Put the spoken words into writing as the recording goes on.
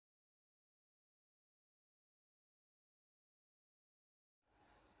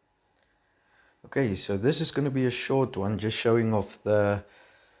Okay, so this is going to be a short one, just showing off the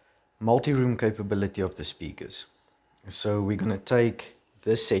multi-room capability of the speakers. So we're going to take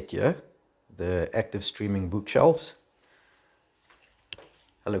this set here, the active streaming bookshelves.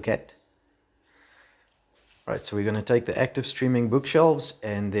 Hello, cat. Right, so we're going to take the active streaming bookshelves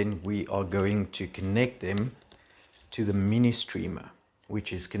and then we are going to connect them to the mini streamer,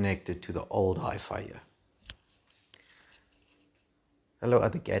 which is connected to the old hi-fi here. Hello,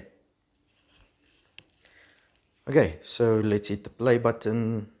 other cat. Okay, so let's hit the play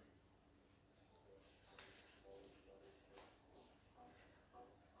button.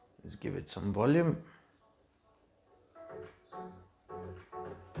 Let's give it some volume.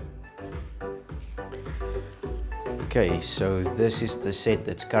 Okay, so this is the set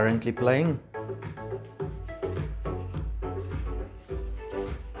that's currently playing.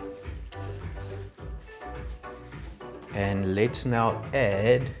 And let's now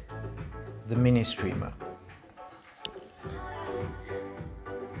add the mini streamer.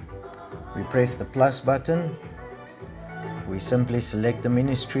 We press the plus button. We simply select the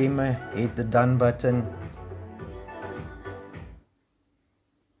mini streamer, hit the done button.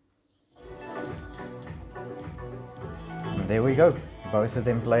 And there we go, both of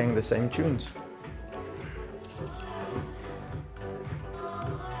them playing the same tunes.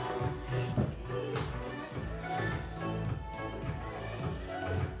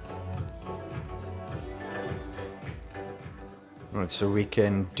 Right, so we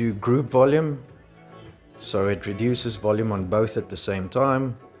can do group volume, so it reduces volume on both at the same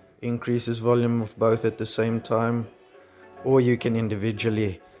time, increases volume of both at the same time, or you can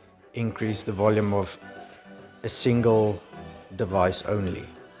individually increase the volume of a single device only.